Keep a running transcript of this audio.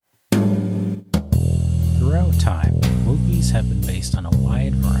Throughout time, movies have been based on a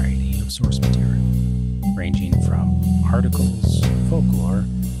wide variety of source material, ranging from articles, folklore,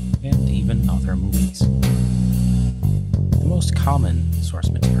 and even other movies. The most common source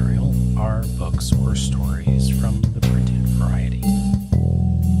material are books or stories from the printed variety.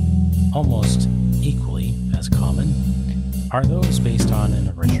 Almost equally as common are those based on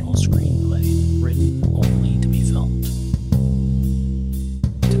an original screenplay written only to be filmed.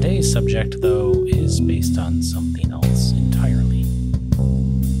 Today's subject, though, is based on something else entirely.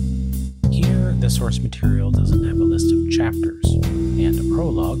 Here, the source material doesn't have a list of chapters and a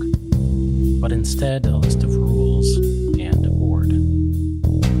prologue, but instead a list of rules and a board.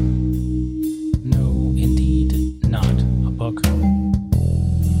 No, indeed, not a book,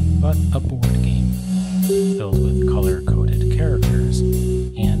 but a board game filled with color-coded characters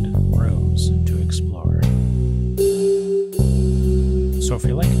and rooms to explore. So if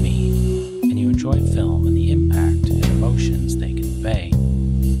you're like me, and you enjoy film and the impact and emotions they convey,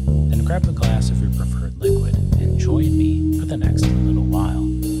 then grab a glass of your preferred liquid and join me for the next little while.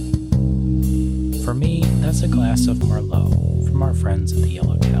 For me, that's a glass of Merlot from our friends at the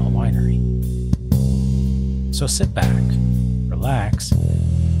Yellowtail Winery. So sit back, relax,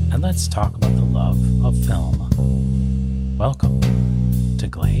 and let's talk about the love of film. Welcome to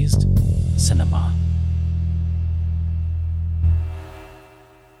Glazed Cinema.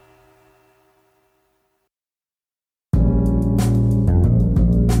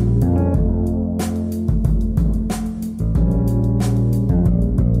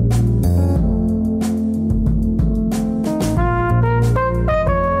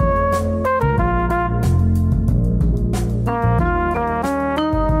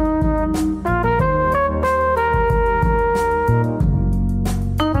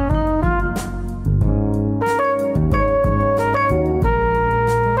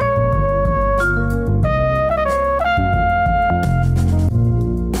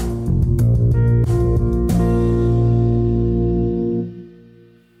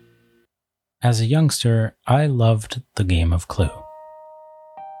 As a youngster, I loved the game of Clue.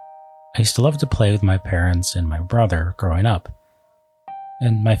 I used to love to play with my parents and my brother growing up,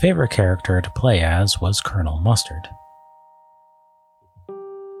 and my favorite character to play as was Colonel Mustard.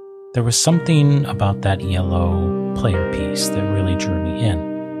 There was something about that yellow player piece that really drew me in,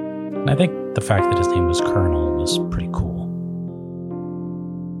 and I think the fact that his name was Colonel was pretty cool.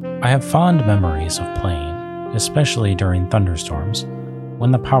 I have fond memories of playing, especially during thunderstorms,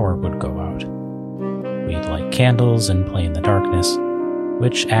 when the power would go out. We'd light candles and play in the darkness,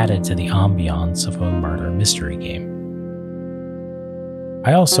 which added to the ambiance of a murder mystery game.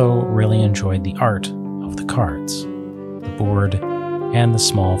 I also really enjoyed the art of the cards, the board, and the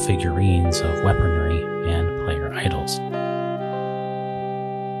small figurines of weaponry and player idols.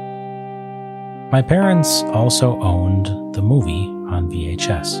 My parents also owned the movie on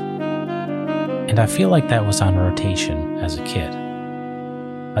VHS, and I feel like that was on rotation as a kid.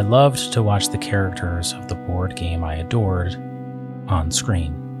 I loved to watch the characters of the board game I adored on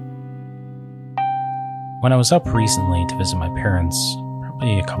screen. When I was up recently to visit my parents,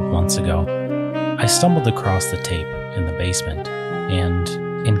 probably a couple months ago, I stumbled across the tape in the basement and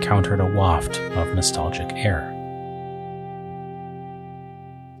encountered a waft of nostalgic air.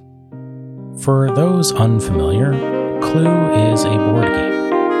 For those unfamiliar, Clue is a board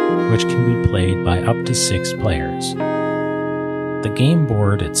game, which can be played by up to 6 players. The game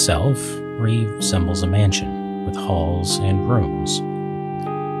board itself resembles a mansion with halls and rooms,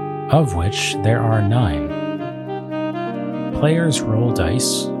 of which there are 9. Players roll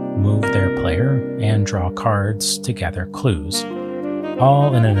dice, move their player, and draw cards to gather clues,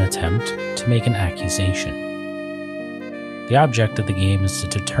 all in an attempt to make an accusation. The object of the game is to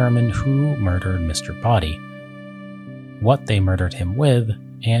determine who murdered Mr. Body, what they murdered him with,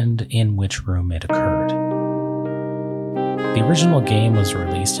 and in which room it occurred. The original game was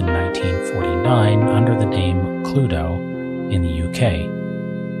released in 1949 under the name Cluedo in the UK,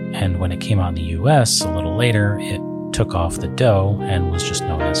 and when it came out in the US a little later, it took off the dough and was just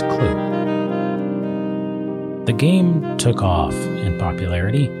known as Clue. The game took off in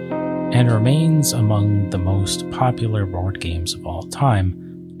popularity and remains among the most popular board games of all time,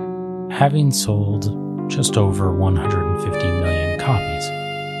 having sold just over 150 million copies.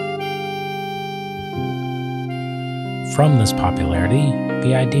 From this popularity,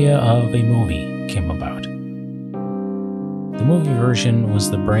 the idea of a movie came about. The movie version was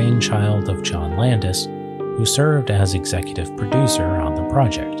the brainchild of John Landis, who served as executive producer on the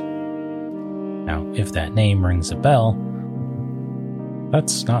project. Now, if that name rings a bell,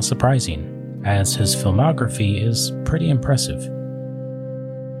 that's not surprising, as his filmography is pretty impressive.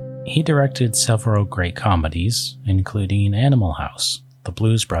 He directed several great comedies, including Animal House, The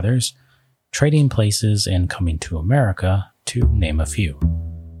Blues Brothers, Trading Places, and Coming to America, to name a few.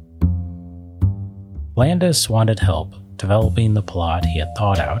 Landis wanted help developing the plot he had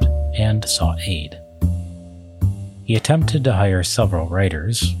thought out and sought aid. He attempted to hire several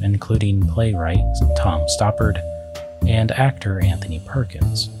writers, including playwright Tom Stoppard and actor Anthony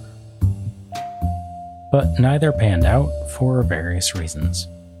Perkins. But neither panned out for various reasons.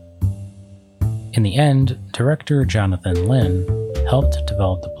 In the end, director Johnathon Lynn helped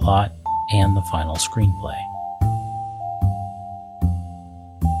develop the plot and the final screenplay.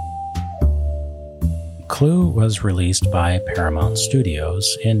 Clue was released by Paramount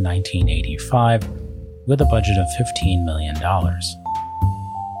Studios in 1985 with a budget of $15 million.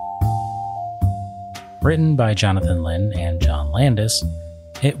 Written by Johnathon Lynn and John Landis,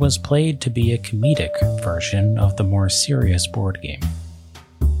 it was played to be a comedic version of the more serious board game.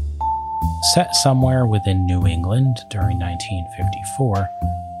 Set somewhere within New England during 1954,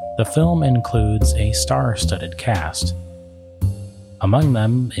 the film includes a star-studded cast. Among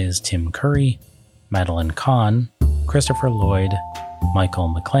them is Tim Curry, Madeline Kahn, Christopher Lloyd, Michael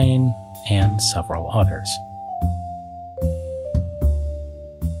McLean, and several others.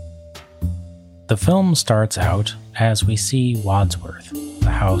 The film starts out as we see Wadsworth,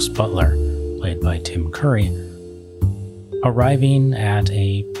 the house butler, played by Tim Curry, arriving at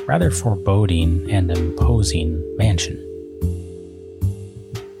a rather foreboding and imposing mansion.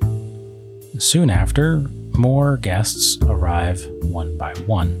 Soon after, more guests arrive one by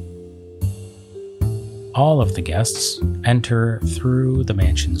one. All of the guests enter through the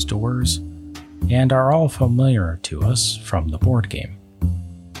mansion's doors and are all familiar to us from the board game.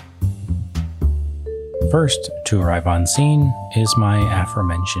 First to arrive on scene is my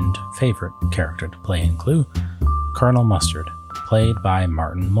aforementioned favorite character to play in Clue, Colonel Mustard, played by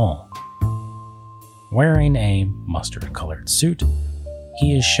Martin Mull. Wearing a mustard-colored suit,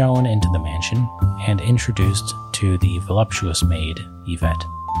 he is shown into the mansion and introduced to the voluptuous maid, Yvette.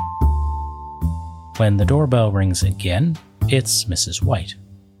 When the doorbell rings again, it's Mrs. White,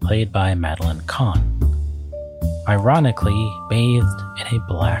 played by Madeline Kahn, ironically bathed in a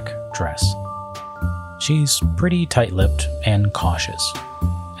black dress. She's pretty tight-lipped and cautious,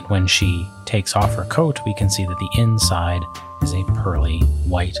 and when she takes off her coat, we can see that the inside is a pearly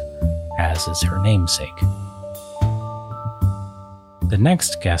white, as is her namesake. The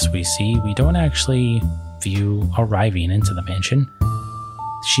next guest we see, we don't actually view arriving into the mansion.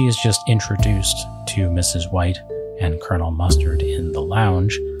 She is just introduced to Mrs. White and Colonel Mustard in the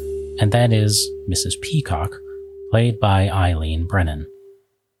lounge, and that is Mrs. Peacock, played by Eileen Brennan.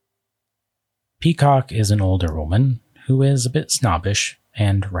 Peacock is an older woman who is a bit snobbish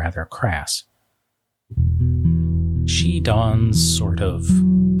and rather crass. She dons sort of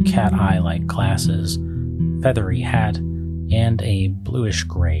cat-eye-like glasses, feathery hat, and a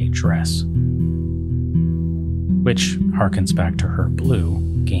bluish-gray dress, which harkens back to her blue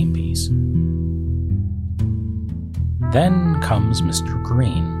game piece. Then comes Mr.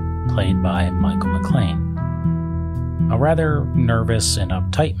 Green, played by Michael McLean. A rather nervous and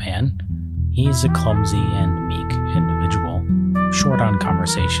uptight man, he's a clumsy and meek individual, short on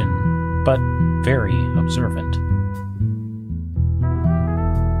conversation, but very observant.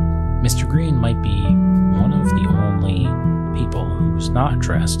 Mr. Green might be one of the only people who's not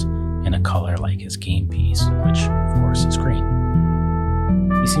dressed in a color like his game piece, which of course is green.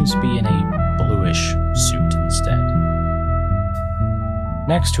 He seems to be in a bluish suit instead.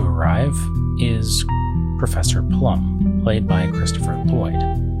 Next to arrive is Professor Plum, played by Christopher Lloyd.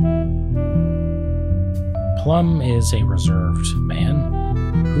 Plum is a reserved man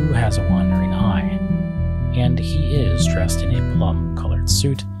who has a wandering eye, and he is dressed in a plum-colored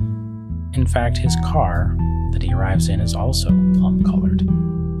suit. In fact, his car that he arrives in is also plum-colored.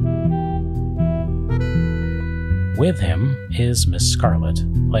 With him is Miss Scarlet,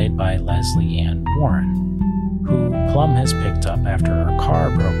 played by Leslie Ann Warren, who Plum has picked up after her car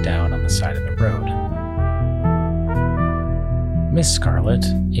broke down on the side of the road. Miss Scarlet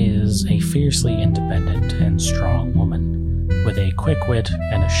is a fiercely independent and strong woman, with a quick wit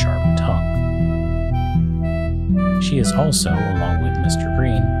and a sharp tongue. She is also, along with Mr.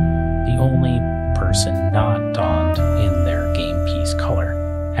 Green, the only person not donned in their game piece color,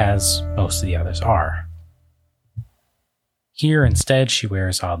 as most of the others are. Here, instead, she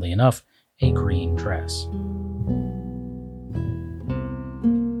wears, oddly enough, a green dress.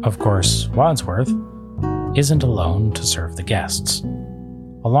 Of course, Wadsworth isn't alone to serve the guests.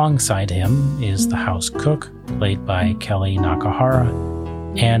 Alongside him is the house cook, played by Kelly Nakahara,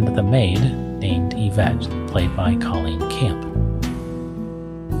 and the maid, named Yvette, played by Colleen Camp.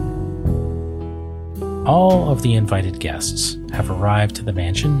 All of the invited guests have arrived to the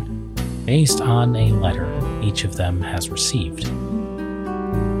mansion based on a letter each of them has received.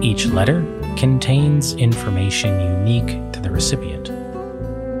 Each letter contains information unique to the recipient.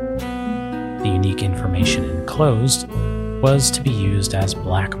 The unique information enclosed was to be used as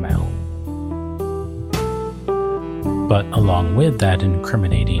blackmail. But along with that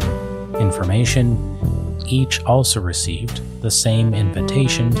incriminating information, each also received the same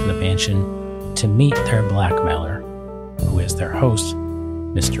invitation to the mansion to meet their blackmailer, who is their host,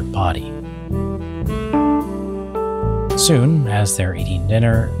 Mr. Body. Soon, as they're eating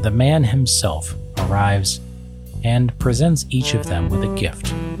dinner, the man himself arrives and presents each of them with a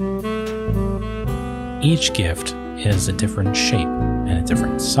gift. Each gift is a different shape and a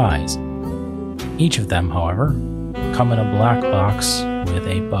different size. Each of them, however, come in a black box with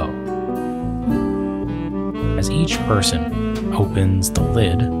a bow. As each person opens the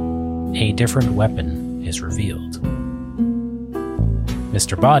lid, a different weapon is revealed.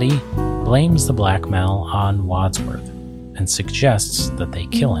 Mr. Body blames the blackmail on Wadsworth and suggests that they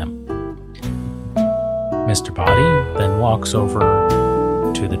kill him. Mr. Body then walks over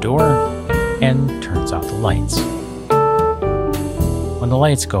to the door and turns off the lights. When the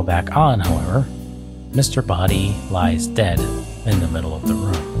lights go back on, however, Mr. Body lies dead in the middle of the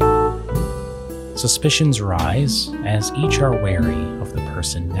room. Suspicions rise as each are wary of the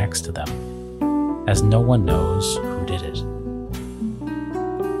person next to them, as no one knows who did it.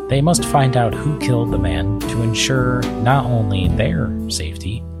 They must find out who killed the man to ensure not only their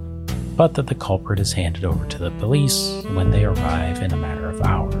safety, but that the culprit is handed over to the police when they arrive in a matter of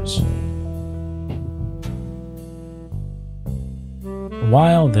hours.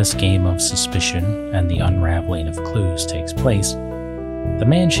 While this game of suspicion and the unraveling of clues takes place, the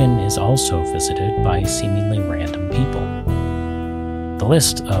mansion is also visited by seemingly random people. The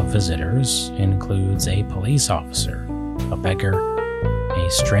list of visitors includes a police officer, a beggar, a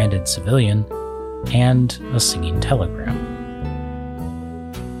stranded civilian, and a singing telegram.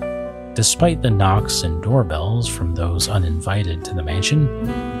 Despite the knocks and doorbells from those uninvited to the mansion,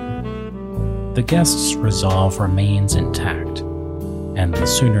 the guests' resolve remains intact, and the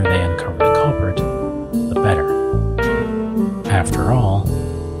sooner they uncover the culprit, the better. After all,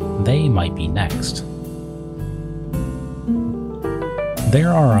 they might be next.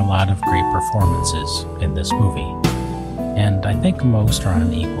 There are a lot of great performances in this movie, and I think most are on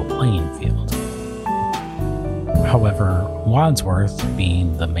an equal playing field. However, Wadsworth,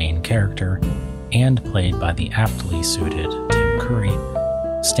 being the main character and played by the aptly suited Tim Curry,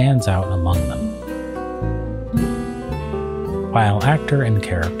 stands out among them. While actor and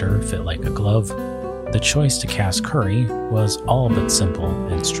character fit like a glove, the choice to cast Curry was all but simple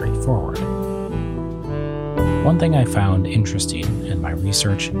and straightforward. One thing I found interesting in my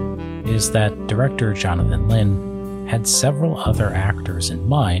research is that director Johnathon Lynn had several other actors in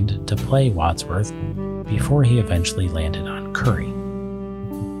mind to play Wadsworth before he eventually landed on Curry.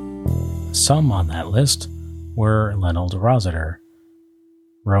 Some on that list were Leonard Rossiter,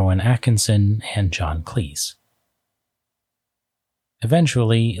 Rowan Atkinson, and John Cleese.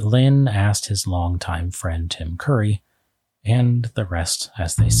 Eventually, Lynn asked his longtime friend Tim Curry, and the rest,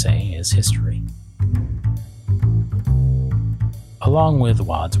 as they say, is history. Along with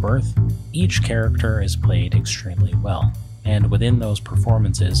Wadsworth, each character is played extremely well, and within those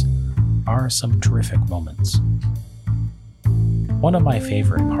performances are some terrific moments. One of my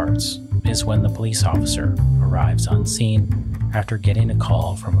favorite parts is when the police officer arrives on scene after getting a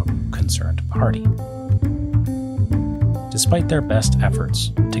call from a concerned party. Despite their best efforts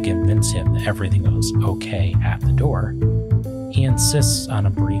to convince him that everything was okay at the door, he insists on a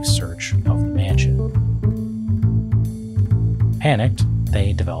brief search of the mansion. Panicked,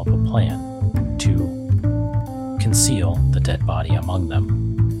 they develop a plan to conceal the dead body among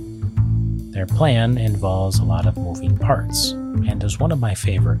them. Their plan involves a lot of moving parts and is one of my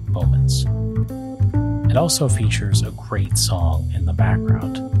favorite moments. It also features a great song in the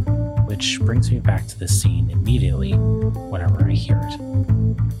background, which brings me back to this scene immediately whenever I hear it.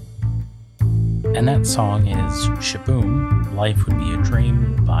 And that song is Shaboom, Life Would Be a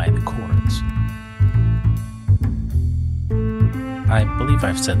Dream by The Chords. I believe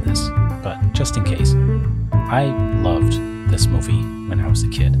I've said this, but just in case, I loved this movie when I was a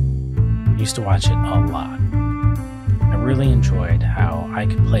kid. I used to watch it a lot. I really enjoyed how I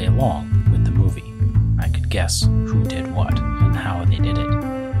could play along with the movie. I could guess who did what and how they did it.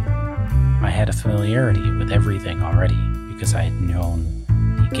 I had a familiarity with everything already because I had known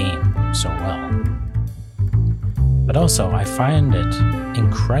the game so well. But also, I find it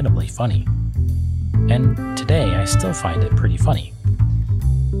incredibly funny. And today, I still find it pretty funny.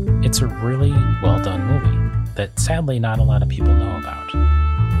 It's a really well-done movie that sadly not a lot of people know about.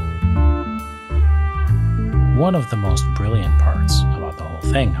 One of the most brilliant parts about the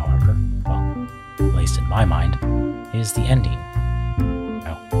whole thing, however, well, at least in my mind, is the ending.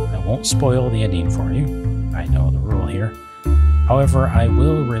 Now, I won't spoil the ending for you. I know the rule here. However, I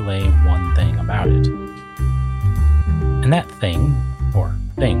will relay one thing about it. And that thing, or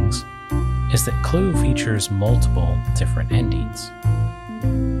things, is that Clue features multiple different endings.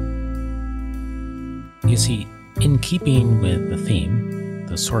 You see, in keeping with the theme,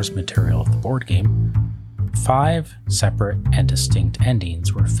 the source material of the board game, 5 separate and distinct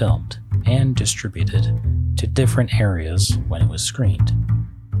endings were filmed and distributed to different areas when it was screened.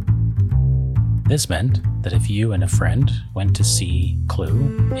 This meant that if you and a friend went to see Clue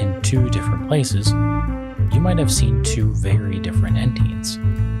in 2 different places, you might have seen 2 very different endings.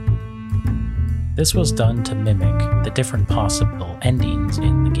 This was done to mimic the different possible endings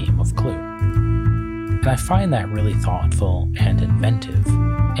in the game of Clue. And I find that really thoughtful and inventive,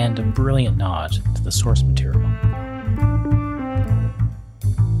 and a brilliant nod to the source material.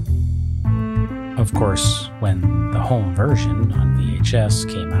 Of course, when the home version on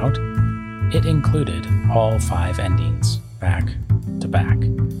VHS came out, it included all 5 endings, back to back,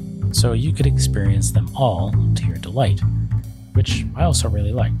 so you could experience them all to your delight, which I also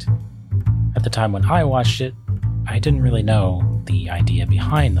really liked. At the time when I watched it, I didn't really know the idea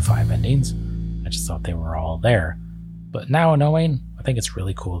behind the 5 endings. I just thought they were all there. But now knowing, I think it's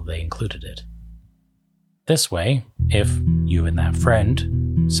really cool they included it. This way, if you and that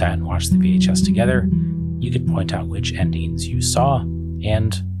friend sat and watched the VHS together, you could point out which endings you saw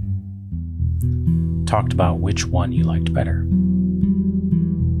and talked about which one you liked better.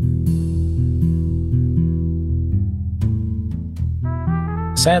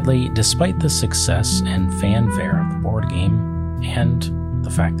 Sadly, despite the success and fanfare of the board game, and the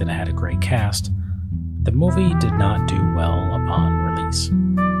fact that it had a great cast, the movie did not do well upon release.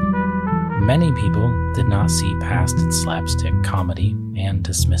 Many people did not see past its slapstick comedy and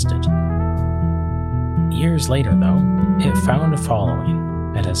dismissed it. Years later, though, it found a following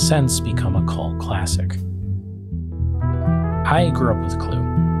and has since become a cult classic. I grew up with Clue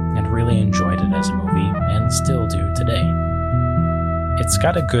and really enjoyed it as a movie and still do today. It's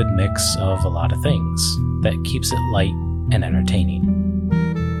got a good mix of a lot of things that keeps it light and entertaining.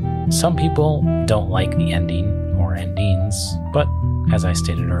 Some people don't like the ending or endings, but as I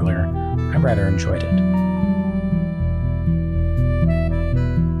stated earlier, I rather enjoyed it.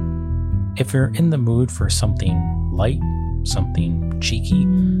 If you're in the mood for something light, something cheeky,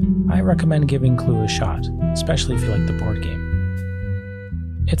 I recommend giving Clue a shot, especially if you like the board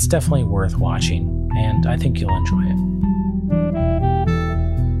game. It's definitely worth watching, and I think you'll enjoy it.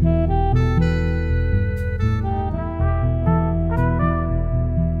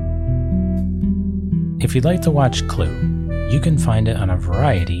 If you'd like to watch Clue, you can find it on a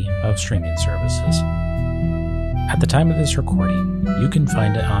variety of streaming services. At the time of this recording, you can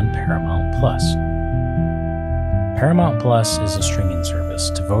find it on Paramount+. Paramount Plus is a streaming service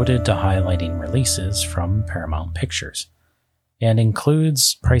devoted to highlighting releases from Paramount Pictures, and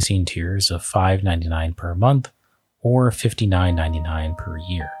includes pricing tiers of $5.99 per month or $59.99 per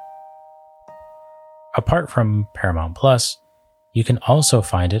year. Apart from Paramount Plus, you can also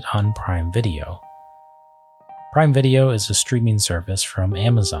find it on Prime Video. Prime Video is a streaming service from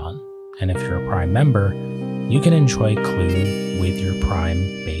Amazon, and if you're a Prime member, you can enjoy Clue with your Prime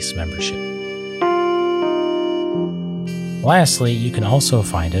base membership. Lastly, you can also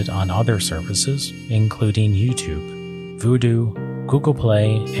find it on other services, including YouTube, Vudu, Google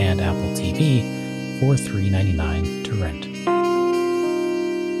Play, and Apple TV for $3.99 to rent.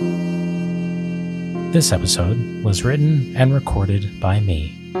 This episode was written and recorded by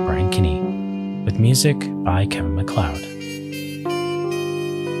me, Brian Kinney, with music by Kevin MacLeod.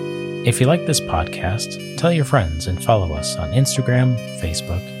 If you like this podcast, tell your friends and follow us on Instagram,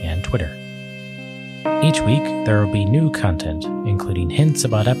 Facebook, and Twitter. Each week, there will be new content, including hints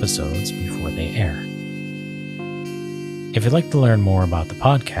about episodes before they air. If you'd like to learn more about the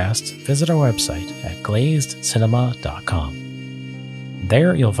podcast, visit our website at glazedcinema.com.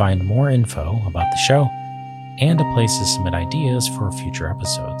 There, you'll find more info about the show and a place to submit ideas for future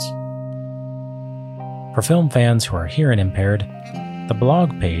episodes. For film fans who are hearing impaired, the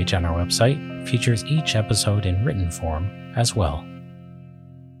blog page on our website features each episode in written form as well.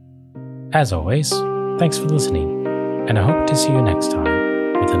 As always, thanks for listening, and I hope to see you next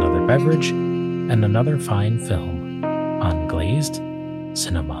time with another beverage and another fine film on Glazed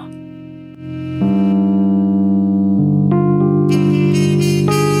Cinema.